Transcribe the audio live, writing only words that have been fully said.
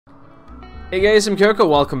Hey guys, I'm Koko,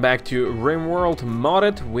 welcome back to RimWorld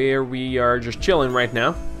Modded, where we are just chilling right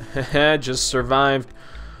now. Just survived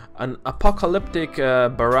an apocalyptic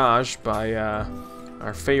barrage by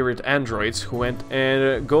our favorite androids who went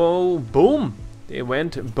and go boom! They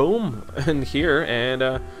went boom in here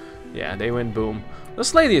and yeah, they went boom.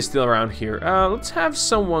 This lady is still around here. Let's have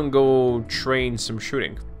someone go train some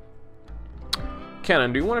shooting.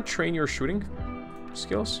 Cannon, do you want to train your shooting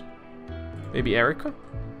skills? Maybe Erica?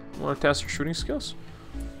 Want to test your shooting skills?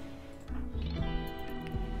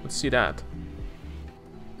 Let's see that.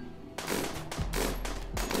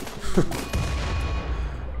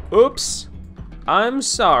 Oops. I'm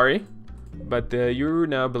sorry, but you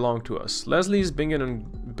now belong to us. Leslie's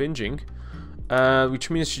binging, which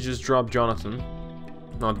means she just dropped Jonathan.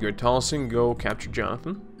 Not good. Tossing, go capture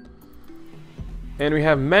Jonathan. And we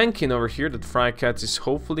have Mankin over here that Frycat is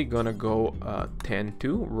hopefully gonna go tend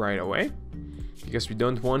to right away. Because we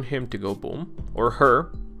don't want him to go boom. Or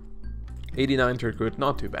her. 89 to recruit,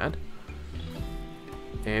 not too bad.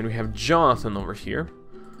 And we have Jonathan over here.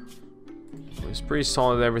 He's pretty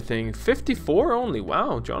solid at everything. 54 only,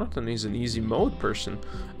 wow. Jonathan is an easy mode person.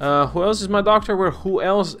 Who else is my doctor? Well, who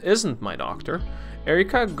else isn't my doctor?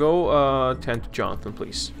 Erica, go tend to Jonathan,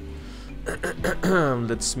 please.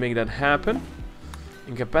 Let's make that happen.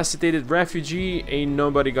 Incapacitated refugee, ain't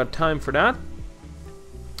nobody got time for that.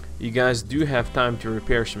 You guys do have time to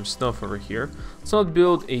repair some stuff over here. Let's not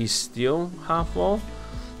build a steel half wall.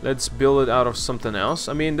 Let's build it out of something else.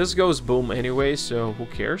 I mean, this goes boom anyway, so who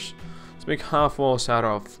cares? Let's make half walls out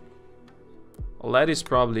of... Lead is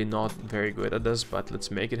probably not very good at this, but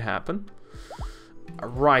let's make it happen.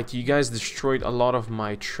 Right, you guys destroyed a lot of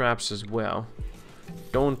my traps as well.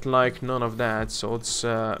 Don't like none of that, so let's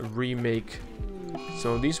remake...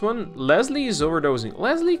 So this one, Leslie is overdosing.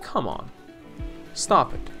 Leslie, come on.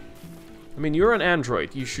 Stop it. I mean, you're an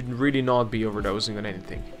android. You should really not be overdosing on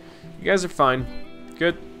anything. You guys are fine.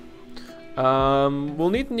 Good. We'll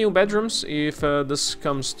need new bedrooms if this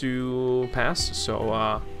comes to pass. So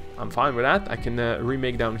I'm fine with that. I can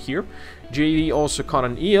remake down here. JD also caught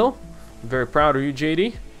an eel. I'm very proud of you,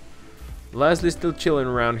 JD. Leslie's still chilling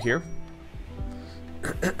around here.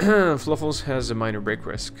 Fluffles has a minor break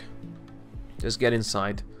risk. Just get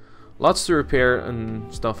inside. Lots to repair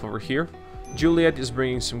and stuff over here. Juliet is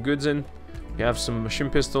bringing some goods in. We have some machine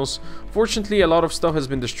pistols. Fortunately, a lot of stuff has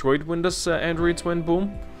been destroyed when this androids went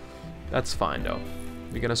boom. That's fine though.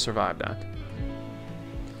 We're gonna survive that.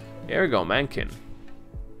 There we go, Mankin.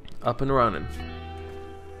 Up and running.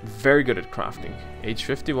 Very good at crafting. Age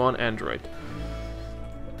 51 android.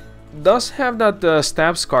 Does have that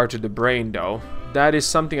stab scar to the brain though. That is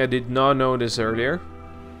something I did not notice earlier.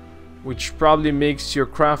 Which probably makes your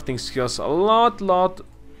crafting skills a lot,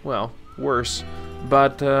 well, worse.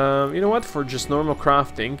 But you know what, for just normal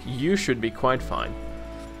crafting you should be quite fine.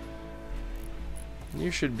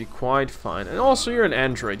 You should be quite fine. And also you're an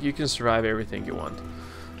android, you can survive everything you want.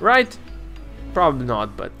 Right? Probably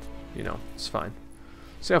not, but you know, it's fine.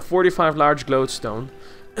 So I have 45 large glowstone.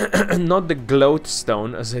 Not the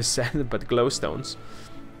glowstone as I said, but glowstones.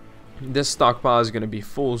 This stockpile is gonna be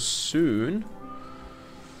full soon.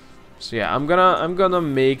 So yeah, I'm gonna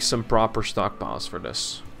make some proper stockpiles for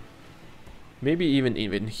this. Maybe even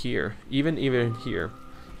here, even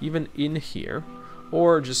in here,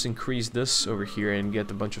 or just increase this over here and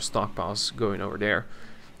get a bunch of stockpiles going over there.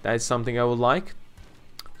 That's something I would like.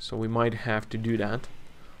 So we might have to do that.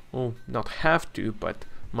 Oh, not have to, but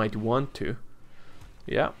might want to.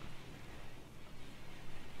 Yeah,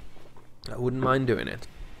 I wouldn't mind doing it.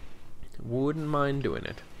 Wouldn't mind doing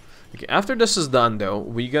it. Okay, after this is done though,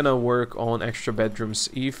 we're gonna work on extra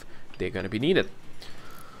bedrooms if they're gonna be needed.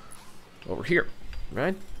 Over here,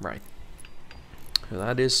 right? Right.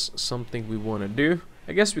 That is something we want to do.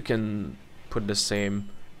 I guess we can put the same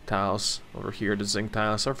tiles over here. The zinc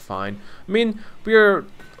tiles are fine. I mean, we're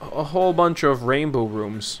a whole bunch of rainbow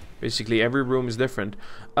rooms. Basically, every room is different.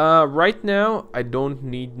 Right now, I don't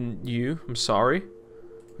need you. I'm sorry.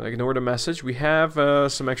 Ignore the message. We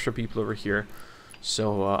have some extra people over here.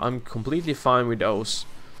 So I'm completely fine with those.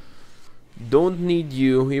 Don't need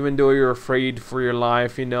you, even though you're afraid for your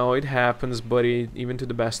life. You know, it happens, buddy, even to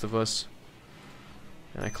the best of us.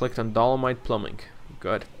 And I clicked on Dolomite Plumbing.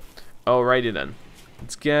 Good. Alrighty then.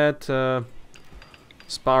 Let's get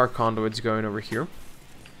power conduits going over here.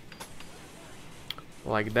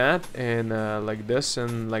 Like that, and like this,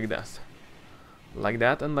 and like that. Like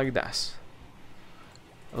that, and like this.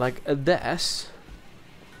 Like this.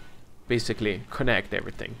 Basically, connect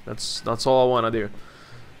everything. That's all I want to do.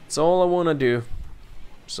 That's all I want to do.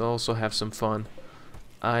 So also have some fun.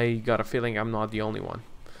 I got a feeling I'm not the only one.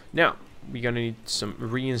 Now, we're gonna need some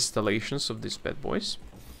reinstallations of these bad boys.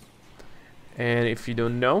 And if you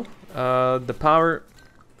don't know, the power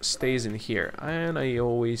stays in here, and I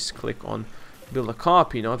always click on build a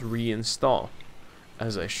copy, not reinstall,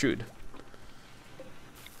 as I should.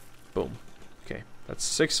 Boom. Okay, that's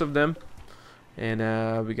 6 of them. And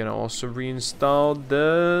we're gonna also reinstall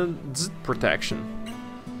the protection.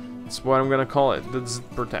 That's what I'm gonna call it, the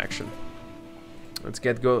protection. Let's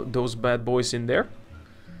get those bad boys in there.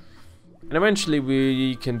 And eventually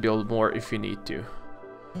we can build more if we need to.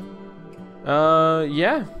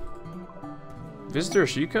 Yeah.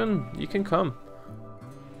 Visitors, you can come.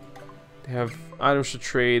 They have items to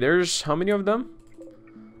trade. There's how many of them?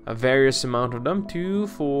 A various amount of them. 2,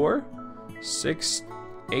 4, 6,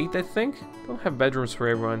 8, I think. Don't have bedrooms for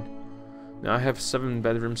everyone. No, I have 7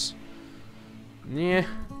 bedrooms. Yeah.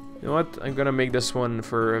 You know what? I'm gonna make this one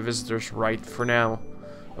for visitors right for now.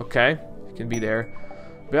 Okay, it can be there.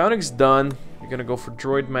 Bionic's done. We're gonna go for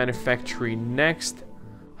droid manufacturing next.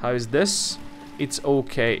 How is this? It's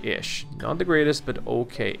okay-ish. Not the greatest, but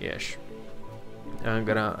okay-ish. I'm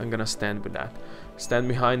gonna stand with that. Stand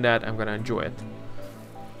behind that. I'm gonna enjoy it.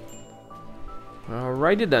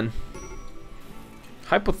 Alrighty then.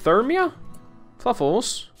 Hypothermia?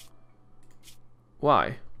 Fluffles?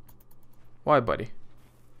 Why? Why, buddy?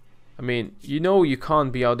 I mean, you know you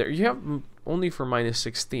can't be out there. You have only for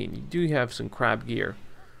 -16. You do have some crap gear.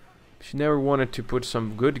 But you never wanted to put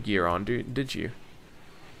some good gear on, did you?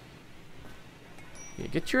 Yeah,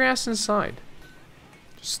 get your ass inside.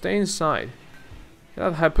 Just stay inside.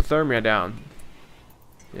 Get that hypothermia down.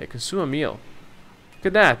 Yeah, consume a meal. Look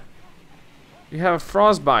at that. You have a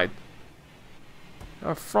frostbite.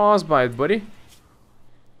 A frostbite, buddy.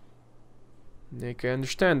 I can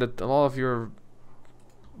understand that a lot of your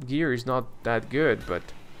gear is not that good, but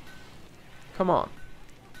come on.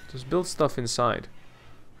 Just build stuff inside.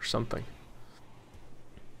 Or something.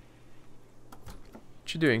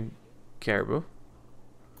 What you doing, Caribou?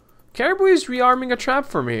 Caribou is rearming a trap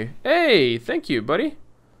for me. Hey, thank you, buddy.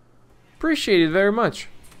 Appreciate it very much.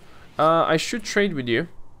 I should trade with you.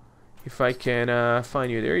 If I can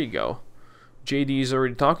find you. There you go. JD is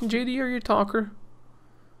already talking. JD, are you a talker?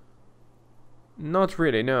 Not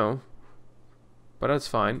really, no. But that's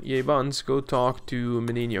fine. Yay buns, go talk to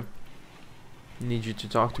Menino. Need you to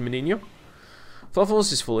talk to Menino.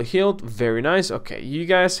 Fluffles is fully healed. Very nice. Okay, you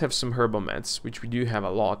guys have some herbal meds, which we do have a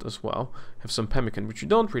lot as well. Have some pemmican, which you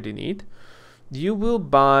don't really need. You will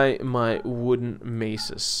buy my wooden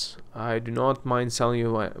maces. I do not mind selling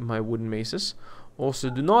you my wooden maces. Also,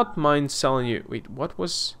 do not mind selling you... Wait, what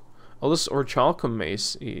was... Oh, this orichalcum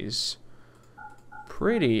mace is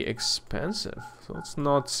pretty expensive. So let's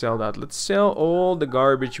not sell that. Let's sell all the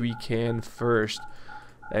garbage we can first.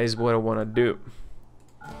 That is what I want to do.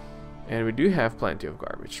 And we do have plenty of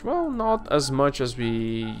garbage. Well, not as much as we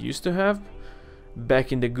used to have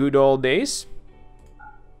back in the good old days.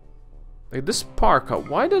 Like this parka.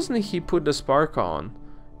 Why doesn't he put the parka on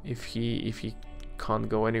if he can't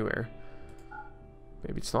go anywhere?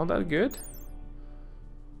 Maybe it's not that good?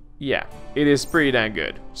 Yeah, it is pretty damn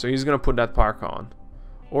good. So he's gonna put that parka on.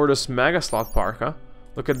 Or this mega slot parka.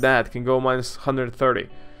 Look at that, can go minus 130.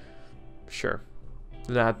 Sure.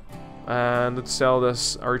 That. And let's sell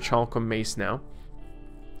this orichalcum mace now.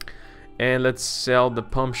 And let's sell the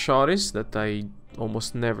pump shotties that I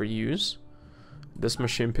almost never use. This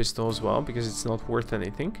machine pistol as well, because it's not worth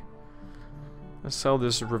anything. Let's sell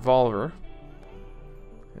this revolver.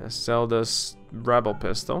 Let's sell this rebel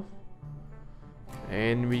pistol.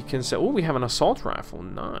 And we can sell... Oh, we have an assault rifle.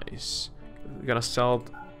 Nice. Gonna sell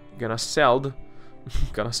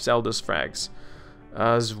this frags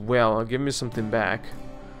as well. Give me something back.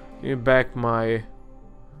 Give me back my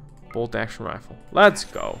bolt action rifle. Let's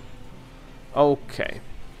go. Okay.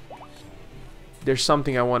 There's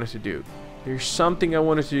something I wanted to do. There's something I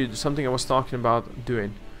wanted to do. Something I was talking about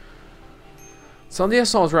doing. It's on the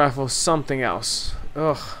assault rifle. Something else.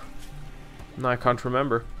 Ugh. No, I can't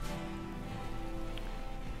remember.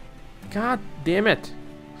 God damn it.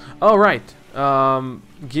 Oh, right.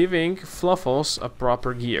 Giving Fluffles a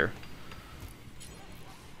proper gear.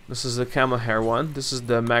 This is the camel hair one. This is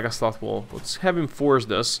the mega slot wool. Let's have him force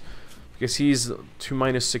this. Because he's to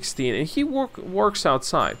minus 16. And he works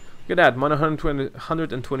outside. Look at that.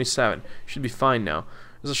 127. Should be fine now.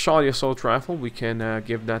 There's a shoddy assault rifle. We can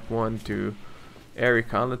give that one to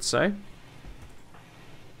Erica, let's say.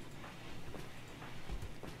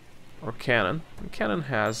 Or Cannon. And Cannon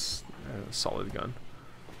has a solid gun.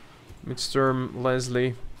 Midterm,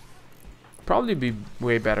 Leslie. Probably be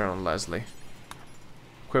way better on Leslie.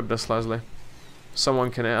 Equip this, Leslie.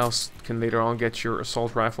 Someone else can later on get your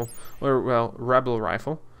assault rifle. Or, well, rebel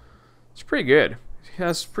rifle. It's pretty good. It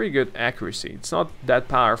has pretty good accuracy. It's not that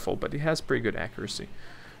powerful, but it has pretty good accuracy.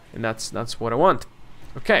 And that's what I want.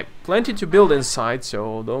 Okay, plenty to build inside,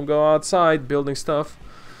 so don't go outside building stuff.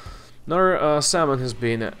 Another salmon has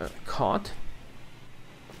been caught.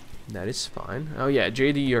 That is fine. Oh yeah,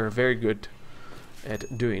 JD, you're very good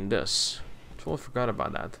at doing this. Totally forgot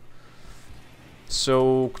about that.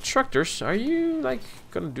 So, constructors, are you like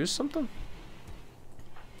gonna do something?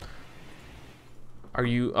 Are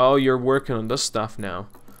you? Oh, you're working on this stuff now.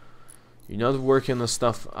 You're not working on the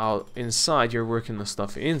stuff out inside, you're working on the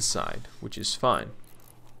stuff inside, which is fine.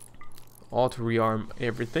 Auto rearm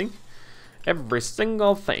everything. Every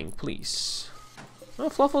single thing, please. Well,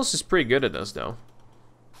 Fluffles is pretty good at this though.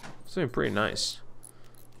 It's doing pretty nice.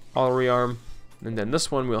 Auto rearm. And then this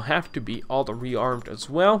one will have to be auto rearmed as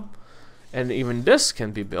well. And even this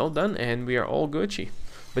can be built then, and we are all Gucci.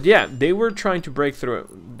 But yeah, they were trying to break through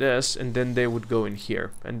this, and then they would go in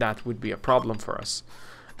here, and that would be a problem for us,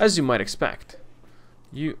 as you might expect.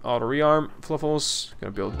 You auto rearm, Fluffles,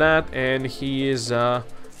 gonna build that, and he is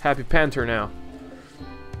Happy Panther now.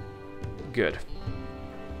 Good.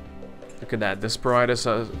 Look at that. This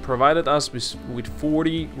provided us with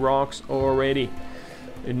 40 rocks already.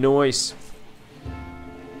 Nice.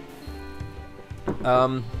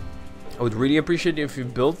 I would really appreciate if you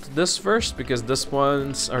built this first, because these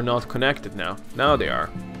ones are not connected now. Now they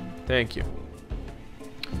are. Thank you.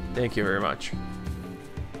 Thank you very much.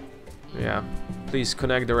 Yeah, please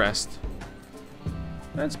connect the rest.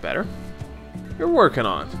 That's better. You're working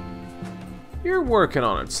on it. You're working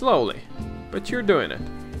on it slowly, but you're doing it.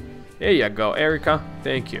 There you go, Erica.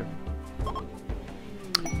 Thank you.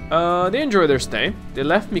 They enjoyed their stay. They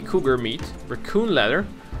left me cougar meat, raccoon leather,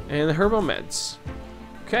 and herbal meds.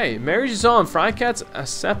 Okay, marriage is on. Frycats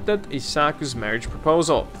accepted Isaku's marriage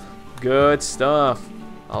proposal. Good stuff.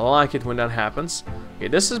 I like it when that happens. Okay,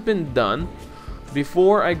 this has been done.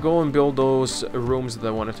 Before I go and build those rooms that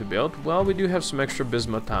I wanted to build, well, we do have some extra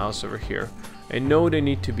bismuth tiles over here. I know they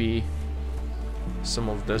need to be... Some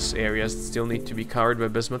of these areas still need to be covered by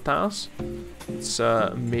bismuth tiles. Let's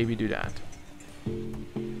maybe do that.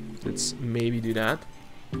 Let's maybe do that.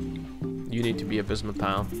 You need to be a bismuth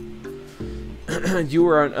tile. You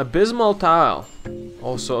are an abysmal tile.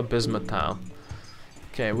 Also a bismuth tile.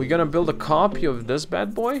 Okay, we're gonna build a copy of this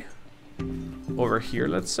bad boy. Over here,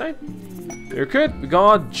 let's say. Recruit, we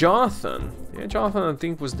got Jonathan. Yeah, Jonathan I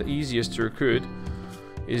think was the easiest to recruit.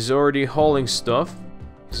 He's already hauling stuff.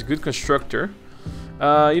 He's a good constructor.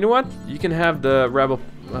 You know what? You can have the rebel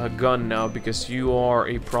gun now because you are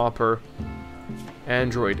a proper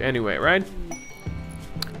android anyway, right?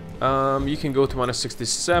 You can go to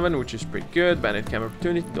 -67, which is pretty good. Bandit camp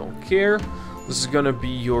opportunity, don't care. This is gonna be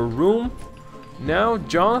your room. Now,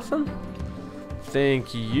 Jonathan,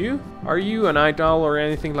 thank you. Are you a night owl or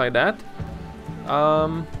anything like that?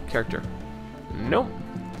 Character. Nope.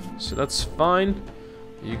 So that's fine.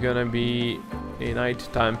 You're gonna be a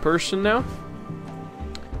nighttime person now.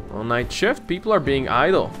 On night shift, people are being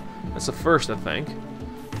idle. That's a first, I think.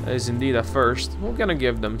 That is indeed a first. We're gonna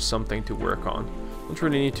give them something to work on. Don't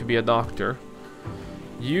really need to be a doctor.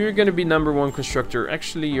 You're gonna be #1 constructor.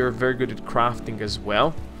 Actually, you're very good at crafting as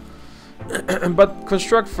well. But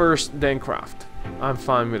construct first, then craft. I'm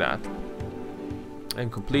fine with that. I'm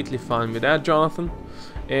completely fine with that, Jonathan.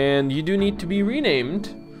 And you do need to be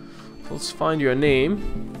renamed. Let's find you a name.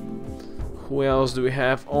 Who else do we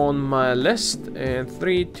have on my list? And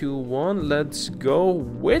 3, 2, 1. Let's go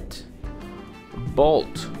with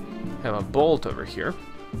Bolt. Have a Bolt over here.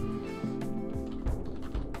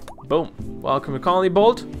 Boom. Welcome to Colony,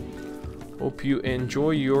 Bolt. Hope you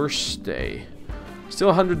enjoy your stay. Still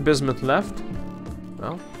 100 bismuth left.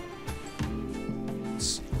 Well,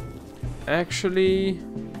 it's actually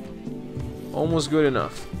almost good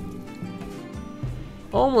enough.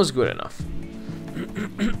 Almost good enough.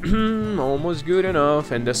 Almost good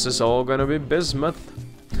enough. And this is all gonna be bismuth.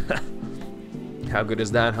 How good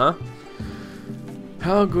is that, huh?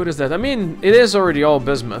 How good is that? I mean, it is already all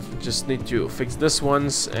bismuth. Just need to fix this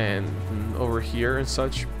ones and over here and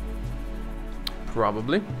such.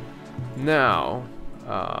 Probably. Now,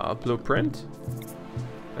 blueprint.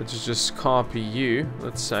 Let's just copy you,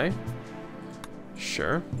 let's say.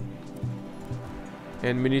 Sure.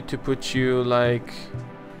 And we need to put you like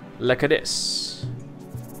this.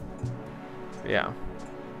 Yeah.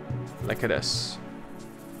 Like this.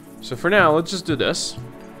 So for now, let's just do this.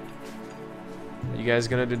 You guys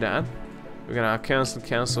gonna do that? We're gonna cancel,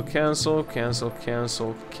 cancel, cancel, cancel,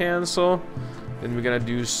 cancel, cancel. Then we're gonna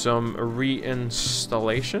do some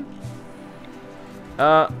reinstallation.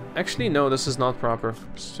 Actually, no, this is not proper.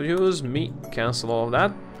 Excuse me. Cancel all of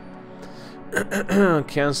that.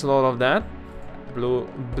 Cancel all of that.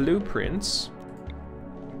 Blueprints.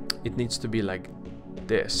 It needs to be like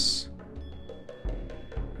this.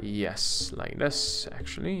 Yes, like this,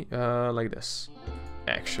 actually. Like this,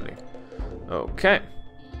 actually. Okay.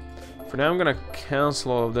 For now, I'm gonna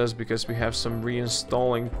cancel all of this because we have some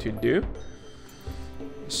reinstalling to do.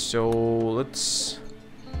 So let's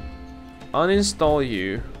uninstall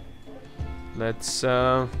you. Let's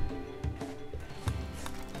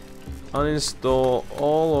uninstall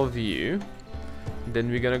all of you. Then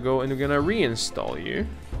we're gonna go and we're gonna reinstall you.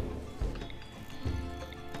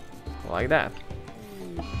 Like that.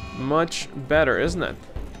 Much better, isn't it?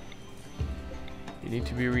 You need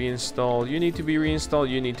to be reinstalled. You need to be reinstalled.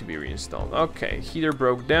 You need to be reinstalled. Okay, heater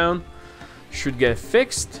broke down. Should get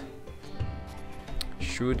fixed.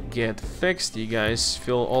 Should get fixed. You guys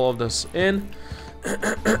fill all of this in.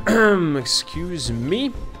 Excuse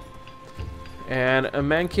me. And a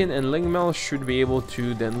Mankin and Lingmel should be able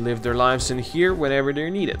to then live their lives in here whenever they're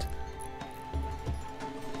needed.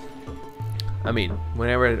 I mean,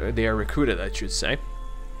 whenever they are recruited, I should say.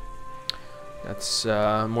 That's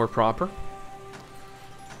more proper.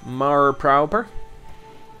 More proper.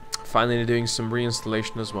 Finally doing some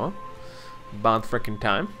reinstallation as well. About freaking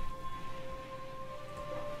time.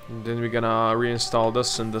 And then we're gonna reinstall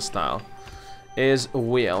this in this style. Is a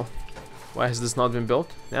wheel. Why has this not been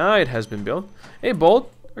built? Now it has been built. Hey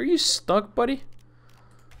Bolt, are you stuck, buddy?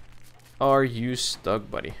 Are you stuck,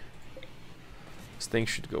 buddy? This thing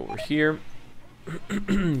should go over here.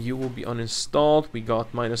 You will be uninstalled. We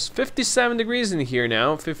got minus 57 degrees in here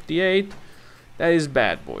now. 58. That is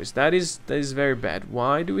bad, boys. That is very bad.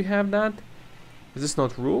 Why do we have that? Is this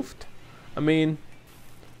not roofed? I mean,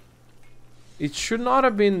 it should not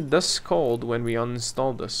have been this cold when we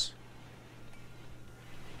uninstalled this.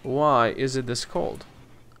 Why is it this cold?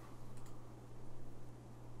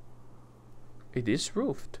 It is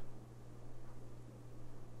roofed.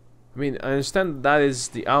 I mean, I understand that is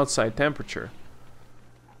the outside temperature.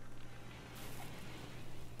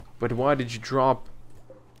 But why did you drop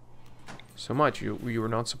so much? You were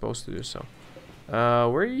not supposed to do so.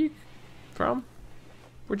 Where are you from?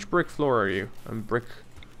 Which brick floor are you? I'm brick.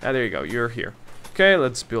 Ah, there you go. You're here. Okay,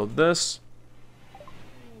 let's build this.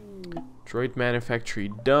 Droid manufactory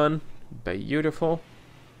done. Beautiful.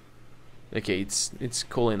 Okay, it's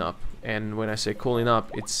cooling up, and when I say cooling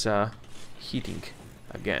up, it's heating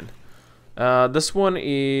again. This one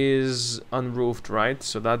is unroofed, right?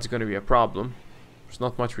 So that's gonna be a problem. There's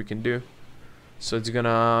not much we can do. So it's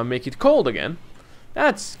gonna make it cold again.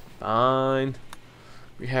 That's fine.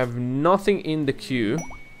 We have nothing in the queue.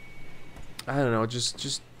 I don't know,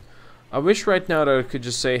 just I wish right now that I could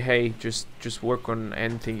just say, hey, just work on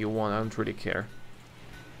anything you want. I don't really care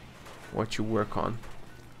what you work on.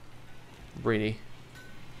 Really,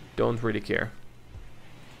 don't really care.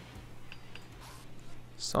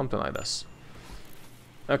 Something like this.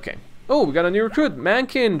 Okay. Oh, we got a new recruit.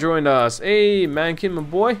 Mankin joined us. Hey, Mankin, my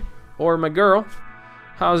boy. Or my girl.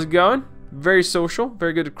 How's it going? Very social.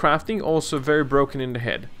 Very good at crafting. Also very broken in the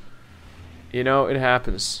head. You know, it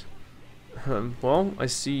happens. Well, I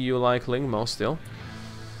see you like Lingmo still.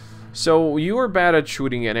 So, you are bad at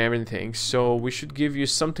shooting and everything. So, we should give you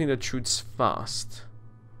something that shoots fast.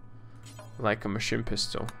 Like a machine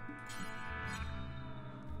pistol.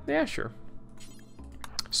 Yeah, sure.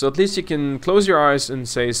 So at least you can close your eyes and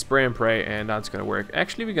say spray and pray, and that's gonna work.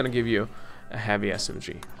 Actually, we're gonna give you a heavy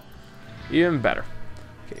SMG. Even better.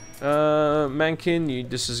 Okay, Mankin,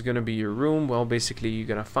 this is gonna be your room. Well, basically, you're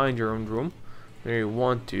gonna find your own room where you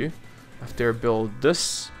want to. After build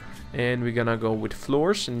this, and we're gonna go with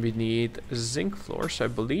floors, and we need zinc floors, I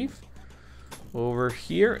believe. Over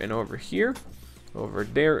here and over here. Over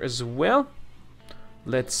there as well.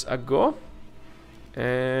 Let's go.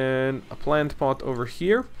 And a plant pot over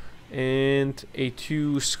here. And a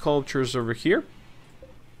 2 sculptures over here.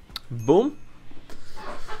 Boom.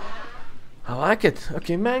 I like it.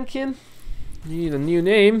 Okay, Mankin. You need a new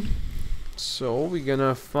name. So we're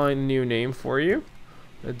gonna find a new name for you.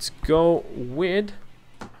 Let's go with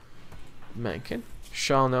Mankin.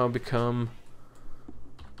 Shall now become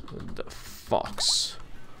the Fox.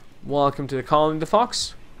 Welcome to the colony, the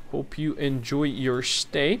Fox. Hope you enjoy your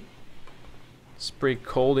stay. It's pretty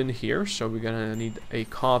cold in here, so we're gonna need a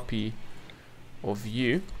copy of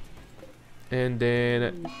you. And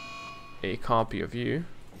then a copy of you.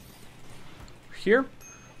 Here.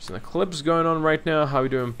 There's an eclipse going on right now. How we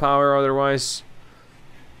doing power otherwise?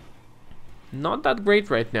 Not that great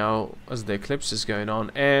right now as the eclipse is going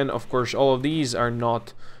on. And of course all of these are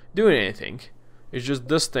not doing anything. It's just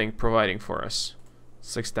this thing providing for us.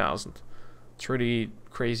 6,000. It's really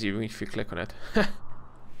crazy if you click on it.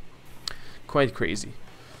 quite crazy.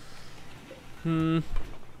 I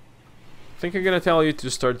think I'm gonna tell you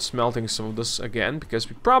to start smelting some of this again, because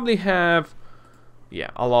we probably have,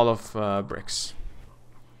 yeah, a lot of bricks.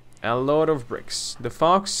 A lot of bricks. The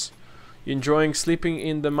fox, you enjoying sleeping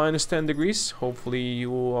in the -10 degrees? Hopefully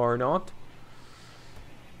you are not.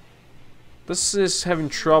 This is having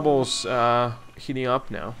troubles heating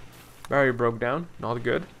up now. Barrier broke down. Not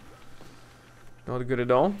good. Not good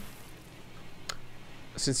at all.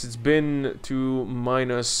 Since it's been to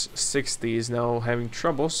 -60, is now having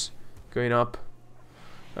troubles going up.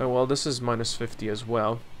 Oh well, this is -50 as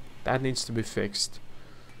well. That needs to be fixed.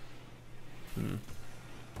 Hum.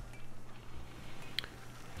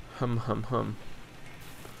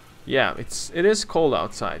 Yeah, it is cold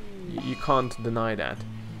outside. You can't deny that.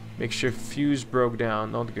 Make sure fuse broke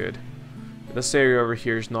down. Not good. This area over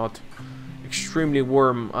here is not extremely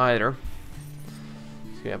warm either.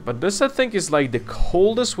 Yeah, but this I think is like the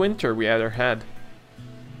coldest winter we ever had.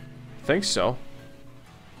 I think so.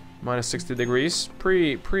 -60 degrees.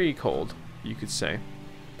 Pretty cold, you could say.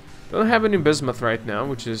 Don't have any bismuth right now,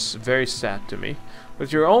 which is very sad to me.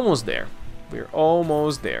 But you're almost there. We're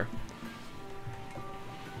almost there.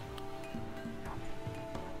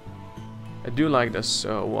 I do like this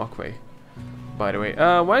walkway, by the way.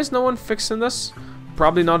 Why is no one fixing this?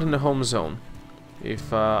 Probably not in the home zone.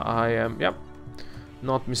 If I am, yep,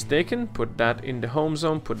 not mistaken, put that in the home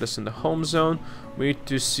zone, put this in the home zone. We need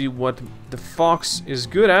to see what the fox is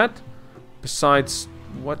good at. Besides,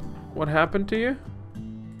 what happened to you?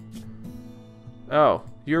 Oh,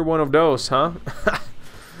 you're one of those, huh?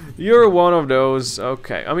 You're one of those.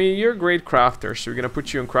 Okay, I mean, you're a great crafter, so we're gonna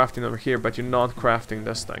put you in crafting over here, but you're not crafting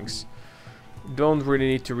these things. Don't really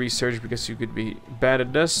need to research because you could be bad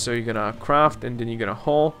at this, so you're gonna craft and then you're gonna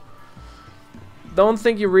haul. Don't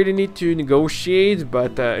think you really need to negotiate,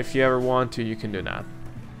 but if you ever want to, you can do that.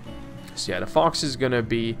 So yeah, the fox is gonna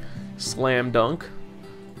be slam dunk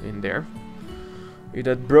in there. With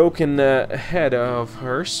that broken head of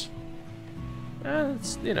hers.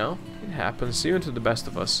 It's, you know, it happens even to the best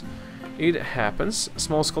of us. It happens.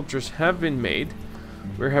 Small sculptures have been made.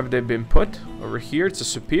 Where have they been put? Over here. It's a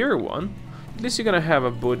superior one. At least you're gonna have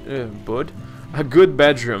a a good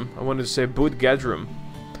bedroom. I wanted to say boot gedroom.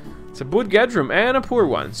 It's a boot gedroom and a poor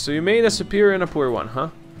one. So you made a superior and a poor one, huh?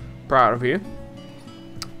 Proud of you.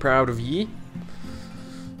 Proud of ye.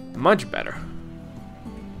 Much better.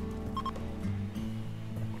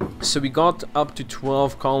 So we got up to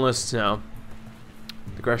 12 colonists now.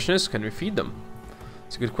 The question is, can we feed them?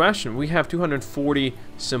 It's a good question. We have 240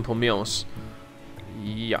 simple meals.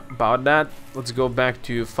 Yeah, about that. Let's go back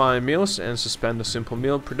to fine meals and suspend the simple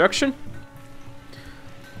meal production.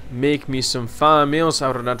 Make me some fine meals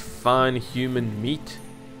out of that fine human meat.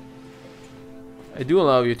 I do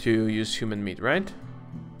allow you to use human meat, right?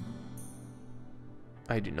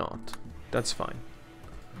 I do not. That's fine.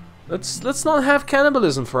 Let's not have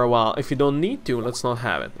cannibalism for a while. If you don't need to, let's not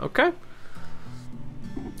have it, okay?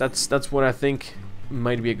 That's what I think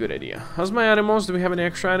might be a good idea. How's my animals? Do we have any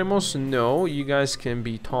extra animals? No, you guys can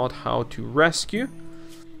be taught how to rescue.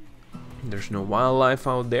 There's no wildlife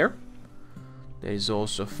out there. That is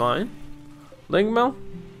also fine. Lingmel,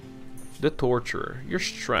 the torturer. You're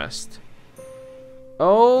stressed.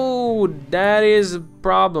 Oh, that is a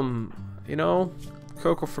problem. You know,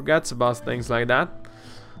 Coco forgets about things like that.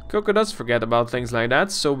 Coco does forget about things like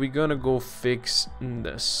that, so we're gonna go fix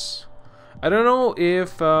this. I don't know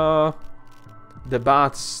if the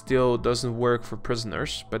bats still doesn't work for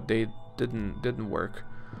prisoners, but they didn't work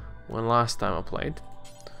when last time I played.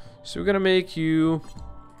 So we're gonna make you.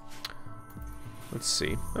 Let's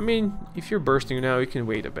see. I mean, if you're bursting now, you can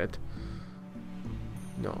wait a bit.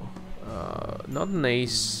 No, not an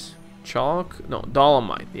ace. Chalk? No,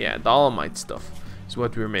 dolomite. Yeah, dolomite stuff is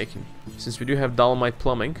what we're making. Since we do have dolomite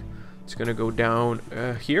plumbing, it's gonna go down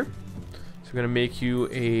here. So we're gonna make you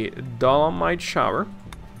a dolomite shower.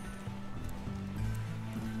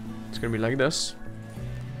 It's gonna be like this.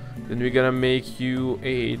 Then we're gonna make you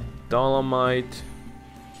a dolomite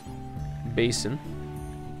basin.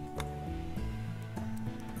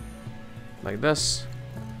 Like this.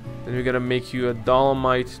 Then we're gonna make you a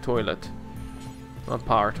dolomite toilet. Not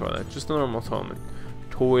power toilet, just a normal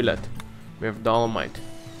toilet. We have dolomite.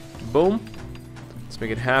 Boom. Let's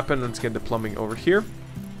make it happen. Let's get the plumbing over here.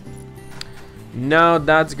 Now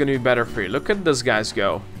that's gonna be better for you. Look at these guys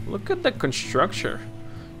go. Look at the construction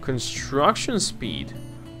speed.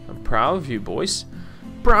 I'm proud of you, boys.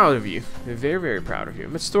 Proud of you. Very, very proud of you.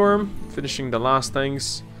 Midstorm, finishing the last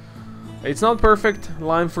things. It's not perfect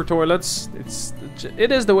line for toilets.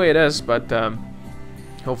 It is the way it is, but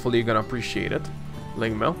hopefully you're gonna appreciate it.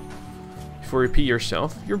 Lingmel. before you pee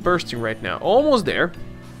yourself. You're bursting right now. Almost there.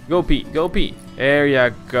 Go pee. Go pee. There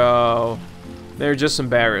you go. They're just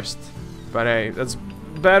embarrassed. But hey, that's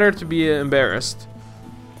better to be embarrassed.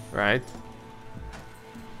 Right?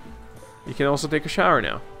 You can also take a shower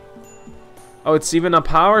now. Oh, it's even a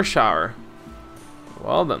power shower.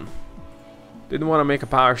 Well then. Didn't want to make a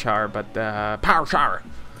power shower, but power shower.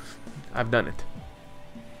 I've done it.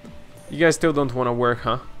 You guys still don't want to work,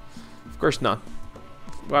 huh? Of course not.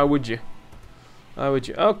 Why would you? Why would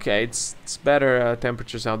you? Okay, it's better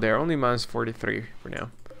temperatures out there. Only minus 43 for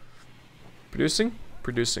now. Producing?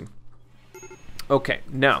 Producing. Okay,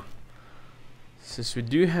 now. Since we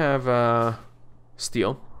do have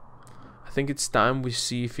steel, I think it's time we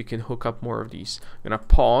see if we can hook up more of these. I'm gonna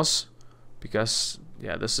pause because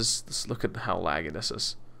yeah, this look at how laggy this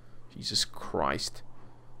is. Jesus Christ.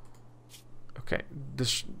 Okay,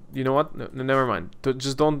 this, you know what? No, never mind.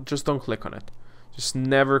 Just don't click on it. Just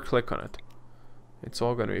never click on it. It's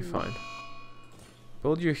all gonna be fine.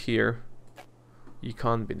 Build you here. You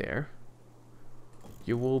can't be there.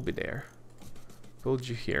 You will be there. Build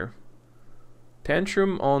you here.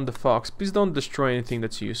 Tantrum on the fox. Please don't destroy anything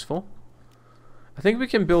that's useful. I think we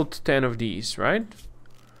can build 10 of these, right?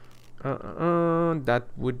 That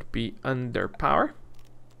would be under power.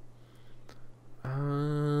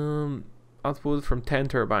 Output from 10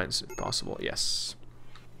 turbines, if possible. Yes.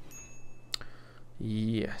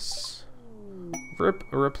 Yes.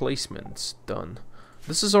 Replacements done.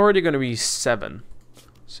 This is already going to be 7.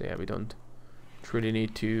 So yeah, we don't really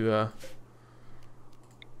need to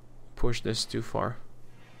push this too far.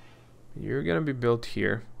 You're going to be built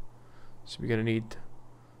here. So we're going to need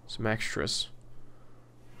some extras.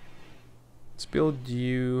 Let's build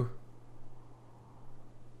you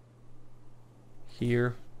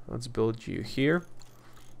here. Let's build you here.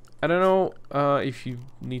 I don't know if you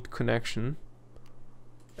need connection.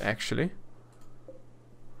 Actually.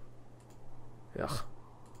 Ugh.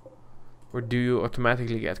 Or do you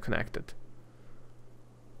automatically get connected?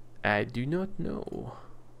 I do not know.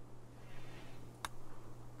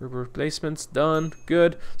 Replacements done.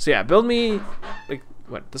 Good. So yeah, build me like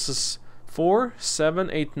what? This is 4, 7,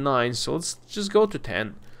 8, 9. So let's just go to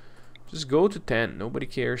 10. Just go to 10. Nobody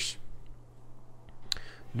cares.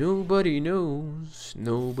 Nobody knows.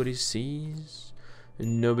 Nobody sees.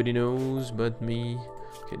 Nobody knows but me.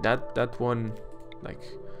 Okay, that one, like,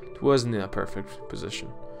 it wasn't in a perfect position.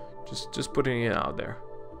 Just putting it out there.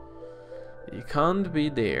 You can't be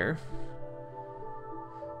there.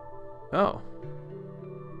 Oh.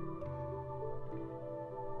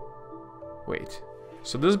 Wait.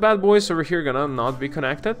 So this bad boy's over here gonna not be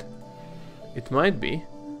connected? It might be.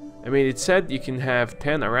 I mean, it said you can have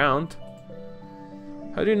 10 around.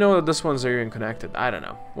 How do you know that this one's even connected? I don't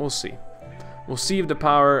know. We'll see. We'll see if the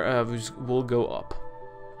power will go up.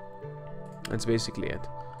 That's basically it.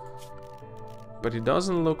 But it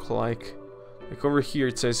doesn't look like over here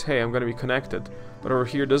it says, hey, I'm gonna be connected. But over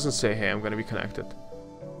here it doesn't say, hey, I'm gonna be connected.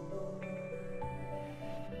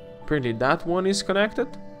 Apparently that one is connected.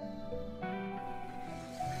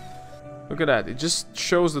 Look at that. It just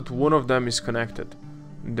shows that one of them is connected.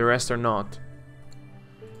 And the rest are not.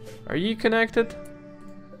 Are you connected?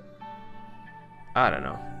 I don't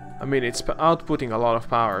know. I mean, it's outputting a lot of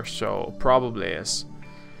power, so probably is.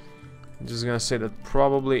 I'm just gonna say that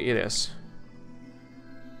probably it is.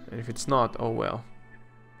 And if it's not, oh well.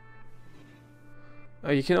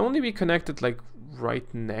 You can only be connected like right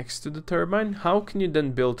next to the turbine. How can you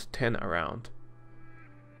then build 10 around?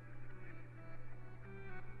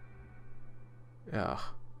 Yeah,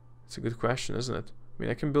 it's a good question, isn't it? I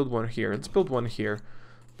mean, I can build one here. Let's build one here,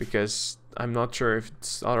 because I'm not sure if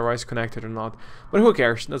it's otherwise connected or not. But who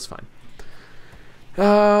cares? That's fine.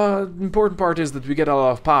 The important part is that we get a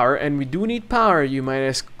lot of power, and we do need power. You might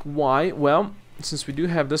ask why. Well, since we do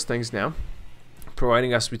have these things now,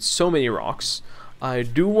 providing us with so many rocks, I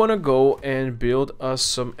do want to go and build us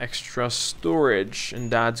some extra storage,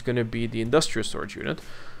 and that's going to be the industrial storage unit.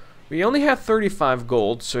 We only have 35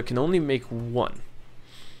 gold, so I can only make 1.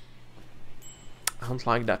 I don't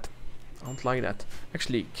like that. I don't like that.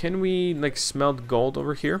 Actually, can we like smelt gold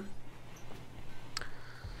over here?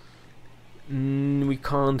 We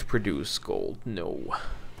can't produce gold. No.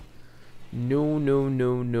 No, no,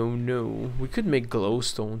 no, no, no. We could make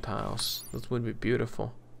glowstone tiles. That would be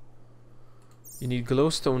beautiful. You need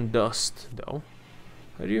glowstone dust, though.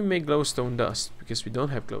 How do you make glowstone dust? Because we don't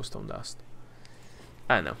have glowstone dust.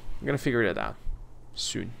 I don't know. I'm gonna figure that out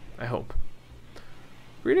soon, I hope.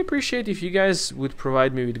 Really appreciate if you guys would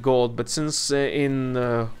provide me with gold, but since in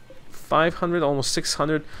 500, almost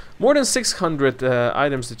 600, more than 600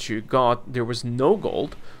 items that you got, there was no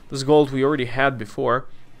gold. This gold we already had before.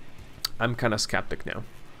 I'm kind of skeptic now.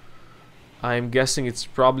 I'm guessing it's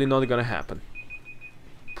probably not gonna happen.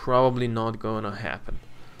 Probably not gonna happen.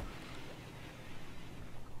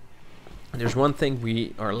 There's one thing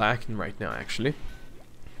we are lacking right now, actually.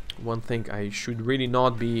 One thing I should really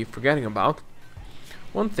not be forgetting about.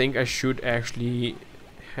 One thing I should actually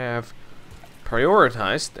have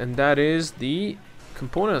prioritized, and that is the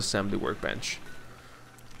component assembly workbench.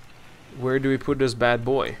 Where do we put this bad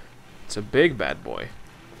boy? It's a big bad boy.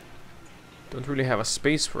 Don't really have a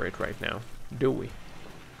space for it right now, do we?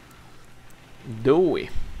 Do we?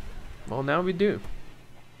 Well, now we do.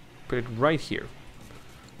 Put it right here.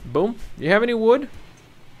 Boom. You have any wood?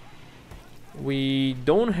 We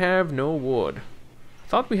don't have no wood.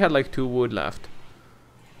 Thought we had like 2 wood left.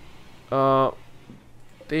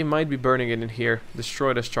 They might be burning it in here.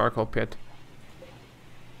 Destroy this charcoal pit.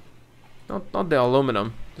 Not the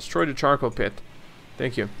aluminum. Destroy the charcoal pit.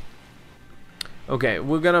 Thank you. Okay,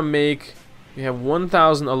 we're gonna make... We have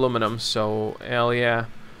 1,000 aluminum, so hell yeah.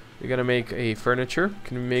 We're gonna make a furniture.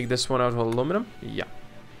 Can we make this one out of aluminum? Yeah.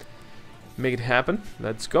 Make it happen.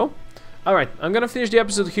 Let's go. Alright, I'm gonna finish the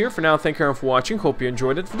episode here. For now, thank you everyone for watching. Hope you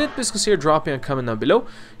enjoyed it. If you did, please consider dropping a comment down below.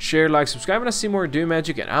 Share, like, subscribe, and I see more Dune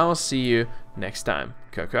magic, and I'll see you next time.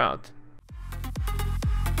 Koko out.